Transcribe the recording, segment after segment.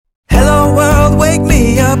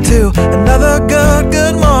up to another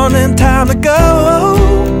good morning. Time to go.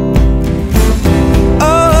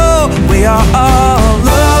 Oh, we are all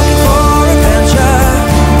looking for adventure.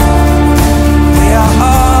 We are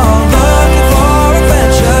all looking for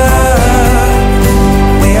adventure.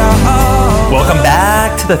 We are all. Welcome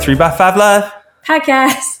back to the 3x5 Live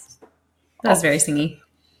podcast. That was very singy.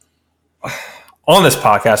 On this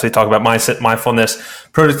podcast, we talk about mindset, mindfulness,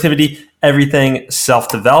 productivity, everything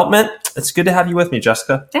self-development. It's good to have you with me,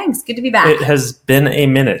 Jessica. Thanks. Good to be back. It has been a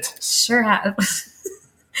minute. Sure has.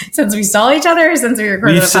 Since we saw each other or since we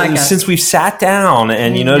recorded the podcast? Since we've sat down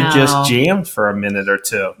and, just jammed for a minute or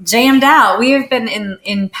two. Jammed out. We have been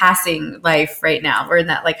in passing life right now. We're in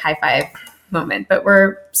that like high five moment, but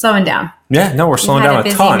we're slowing down. Yeah, no, we're slowing down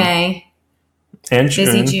a ton. Busy May. And June.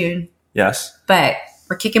 Busy June. Yes. But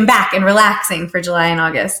we're kicking back and relaxing for July and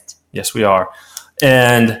August. Yes, we are.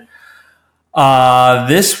 And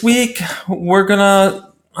this week we're going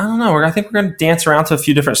to, I think we're going to dance around to a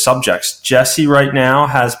few different subjects. Jessie right now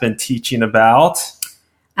has been teaching about.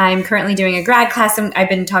 I'm currently doing a grad class, and I've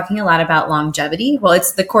been talking a lot about longevity. Well,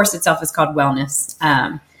 the course itself is called Wellness.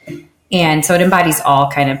 And so it embodies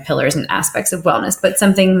all kind of pillars and aspects of wellness. But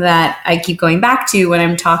something that I keep going back to when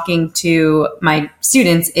I'm talking to my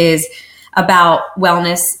students is about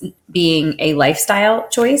wellness being a lifestyle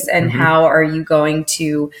choice, and how are you going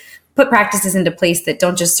to put practices into place that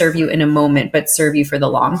don't just serve you in a moment, but serve you for the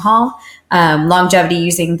long haul. Longevity,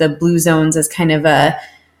 using the blue zones as kind of a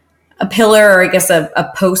pillar, or I guess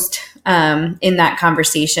a post in that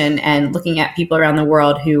conversation, and looking at people around the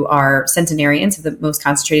world who are centenarians, so the most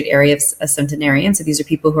concentrated area of centenarians. So these are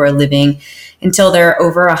people who are living until they're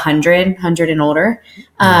over 100 and older.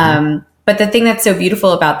 But the thing that's so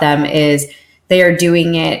beautiful about them is they are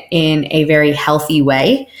doing it in a very healthy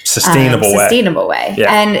way. Sustainable way.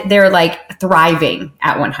 Yeah. And they're like thriving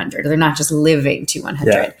at 100. They're not just living to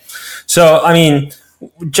 100. Yeah. So, I mean,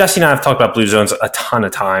 Jessie and I have talked about blue zones a ton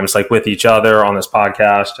of times, like with each other on this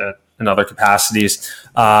podcast and other capacities.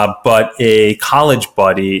 But a college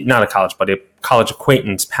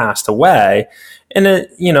acquaintance passed away. And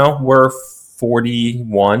we're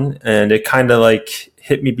 41, and it kind of like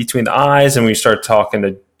hit me between the eyes, and we started talking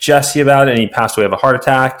to Jessie about it, and he passed away of a heart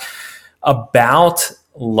attack, about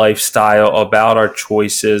lifestyle, about our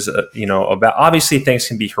choices, about obviously things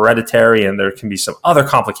can be hereditary and there can be some other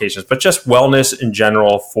complications, but just wellness in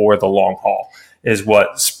general for the long haul is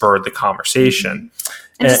what spurred the conversation.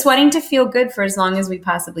 And just wanting to feel good for as long as we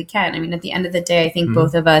possibly can. I mean, at the end of the day, I think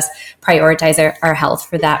both of us prioritize our health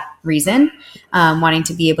for that reason, wanting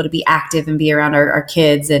to be able to be active and be around our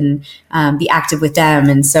kids and be active with them.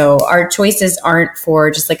 And so our choices aren't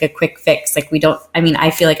for just like a quick fix. Like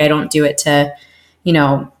I feel like I don't do it to,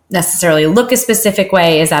 necessarily look a specific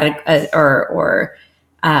way. Is that or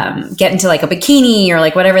get into like a bikini or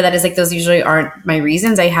like whatever that is. Like those usually aren't my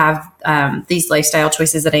reasons. I have these lifestyle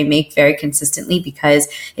choices that I make very consistently because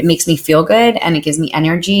it makes me feel good and it gives me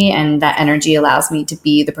energy, and that energy allows me to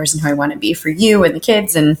be the person who I want to be for you and the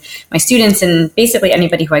kids and my students and basically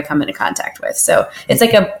anybody who I come into contact with. So it's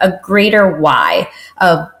like a greater why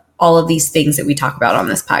of all of these things that we talk about on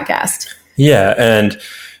this podcast. Yeah. And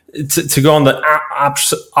to go on the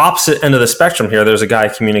opposite end of the spectrum here, there's a guy I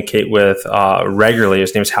communicate with regularly.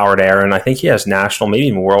 His name's Howard Aaron. I think he has national, maybe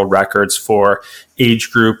even world records for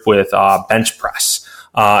age group with bench press.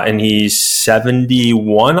 And he's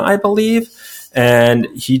 71, I believe. And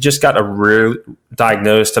he just got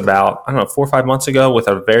diagnosed about, 4 or 5 months ago with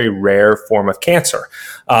a very rare form of cancer.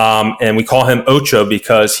 And we call him Ocho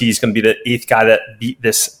because he's going to be the 8th guy that beat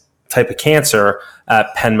this type of cancer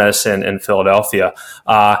at Penn Medicine in Philadelphia.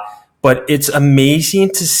 But it's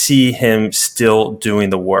amazing to see him still doing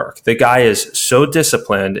the work. The guy is so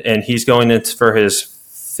disciplined, and he's going in for his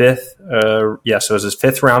fifth round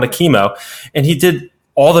of chemo. And he did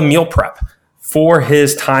all the meal prep for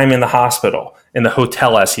his time in the hospital, in the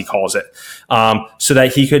hotel, as he calls it, so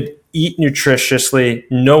that he could eat nutritiously,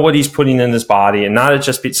 know what he's putting in his body, and not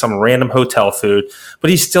just be some random hotel food. But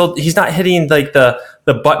he's not hitting like the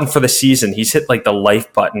button for the season. He's hit like the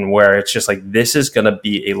life button, where it's just like, this is going to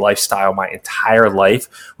be a lifestyle my entire life,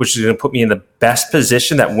 which is going to put me in the best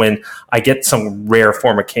position that when I get some rare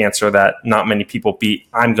form of cancer that not many people beat,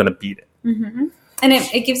 I'm going to beat it. Mm-hmm. And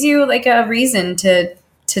it gives you like a reason to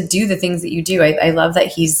do the things that you do. I love that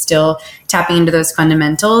he's still tapping into those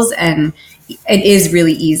fundamentals and it is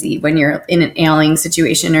really easy when you're in an ailing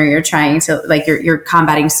situation or you're trying to, like, you're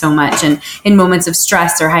combating so much. And in moments of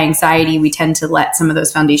stress or high anxiety, we tend to let some of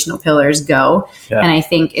those foundational pillars go. Yeah. And I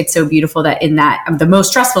think it's so beautiful that in that, the most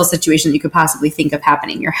stressful situation that you could possibly think of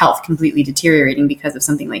happening, your health completely deteriorating because of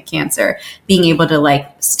something like cancer, being able to like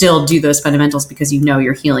still do those fundamentals because you know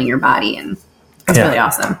you're healing your body. And that's really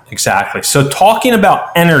awesome. Exactly. So talking about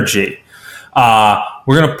energy,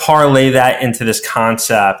 we're going to parlay that into this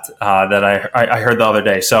concept that I heard the other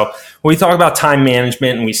day. So when we talk about time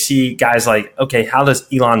management and we see guys like, okay, how does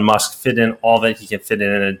Elon Musk fit in all that he can fit in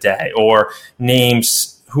a day? Or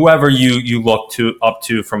names whoever you look up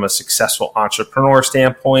to from a successful entrepreneur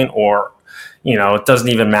standpoint, or, you know, it doesn't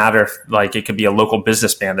even matter if, like, it could be a local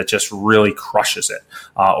businessman that just really crushes it,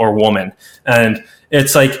 or woman. And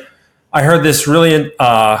it's like, I heard this really,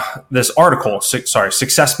 this article,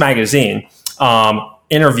 Success Magazine,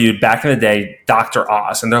 interviewed back in the day, Dr.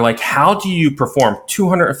 Oz. And they're like, how do you perform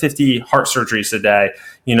 250 heart surgeries a day,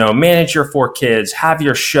 you know, manage your 4 kids, have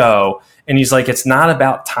your show? And he's like, it's not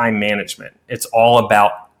about time management. It's all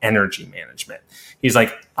about energy management. He's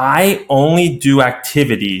like, I only do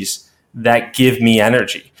activities that give me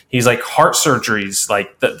energy. He's like, heart surgeries,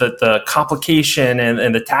 like the complication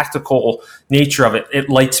and the tactical nature of it, it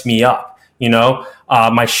lights me up. You know,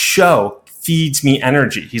 my show feeds me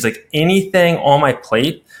energy. He's like, anything on my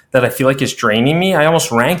plate that I feel like is draining me, I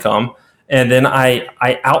almost rank them. And then I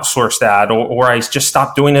outsource that, or I just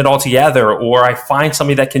stop doing it altogether, or I find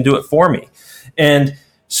somebody that can do it for me. And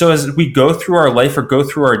so as we go through our life or go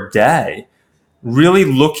through our day, really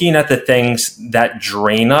looking at the things that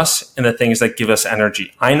drain us and the things that give us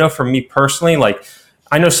energy. I know for me personally, like,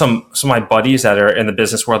 I know some of my buddies that are in the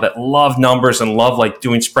business world that love numbers and love like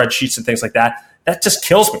doing spreadsheets and things like that. That just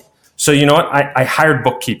kills me. So you know what? I hired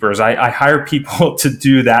bookkeepers. I hired people to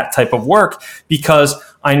do that type of work, because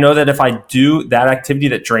I know that if I do that activity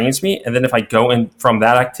that drains me, and then if I go in from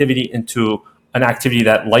that activity into an activity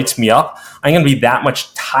that lights me up, I'm going to be that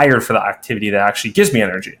much tired for the activity that actually gives me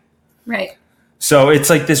energy. Right. So it's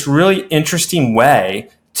like this really interesting way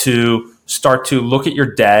to start to look at your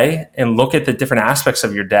day and look at the different aspects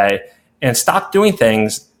of your day and stop doing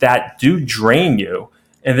things that do drain you.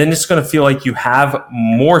 And then it's going to feel like you have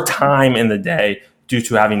more time in the day due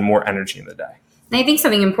to having more energy in the day. And I think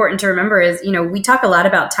something important to remember is, you know, we talk a lot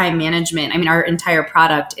about time management. I mean, our entire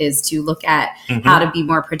product is to look at how to be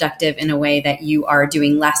more productive in a way that you are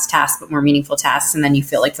doing less tasks, but more meaningful tasks. And then you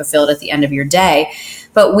feel like fulfilled at the end of your day.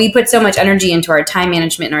 But we put so much energy into our time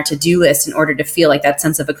management and our to-do list in order to feel like that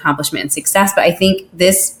sense of accomplishment and success. But I think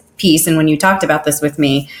this piece, and when you talked about this with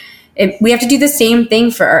me, we have to do the same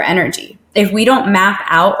thing for our energy. If we don't map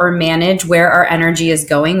out or manage where our energy is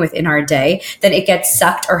going within our day, then it gets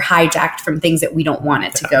sucked or hijacked from things that we don't want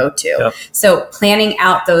it to go to. Yep. So planning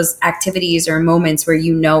out those activities or moments where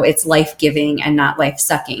you know it's life-giving and not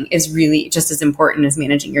life-sucking is really just as important as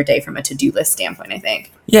managing your day from a to-do list standpoint, I think.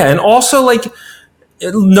 Yeah, and also like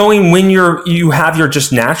knowing when you have your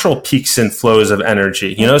just natural peaks and flows of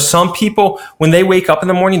energy. You know, some people, when they wake up in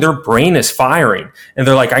the morning, their brain is firing and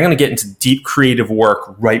they're like, I'm going to get into deep creative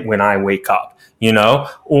work right when I wake up, you know,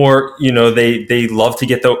 or, you know, they love to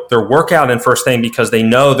get their workout in first thing because they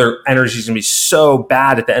know their energy is going to be so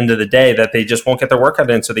bad at the end of the day that they just won't get their workout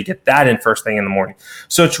in. So they get that in first thing in the morning.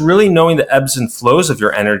 So it's really knowing the ebbs and flows of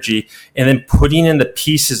your energy and then putting in the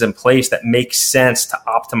pieces in place that make sense to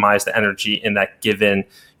optimize the energy in that given,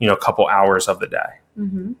 you know, couple hours of the day.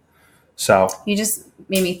 Mm-hmm. So you just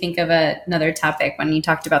made me think of another topic when you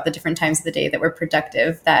talked about the different times of the day that were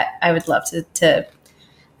productive that I would love to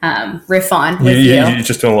riff on with you. You're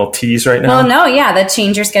just doing a little tease right now? Well, no, yeah. That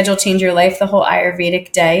change your schedule, change your life, the whole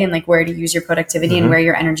Ayurvedic day and like where to use your productivity and where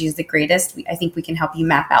your energy is the greatest. I think we can help you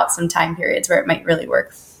map out some time periods where it might really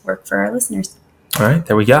work for our listeners. All right,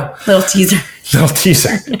 there we go. Little teaser.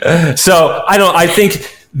 So I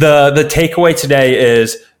think the takeaway today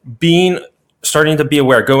is starting to be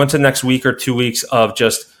aware, go into the next week or 2 weeks of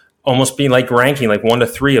just almost being like ranking like 1 to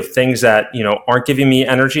 3 of things that, you know, aren't giving me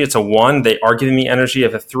energy. It's a 1. They are giving me energy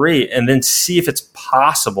of a 3, and then see if it's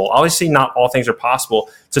possible. Obviously, not all things are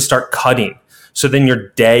possible to start cutting. So then your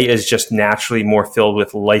day is just naturally more filled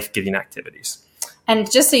with life-giving activities. And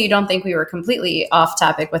just so you don't think we were completely off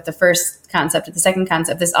topic with the first concept or the second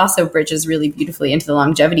concept, this also bridges really beautifully into the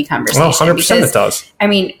longevity conversation. Well, 100% because, it does. I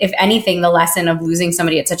mean, if anything, the lesson of losing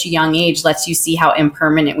somebody at such a young age lets you see how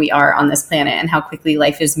impermanent we are on this planet and how quickly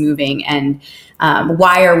life is moving. And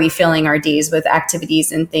why are we filling our days with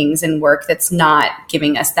activities and things and work that's not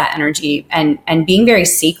giving us that energy, and being very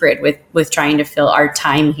sacred with trying to fill our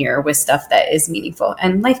time here with stuff that is meaningful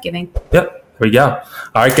and life-giving. Yep. There we go.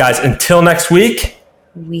 All right, guys, until next week,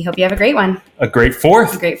 we hope you have a great one. A great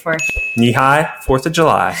 4th. A great 4th. Knee high, 4th of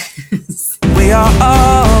July. We are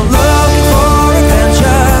all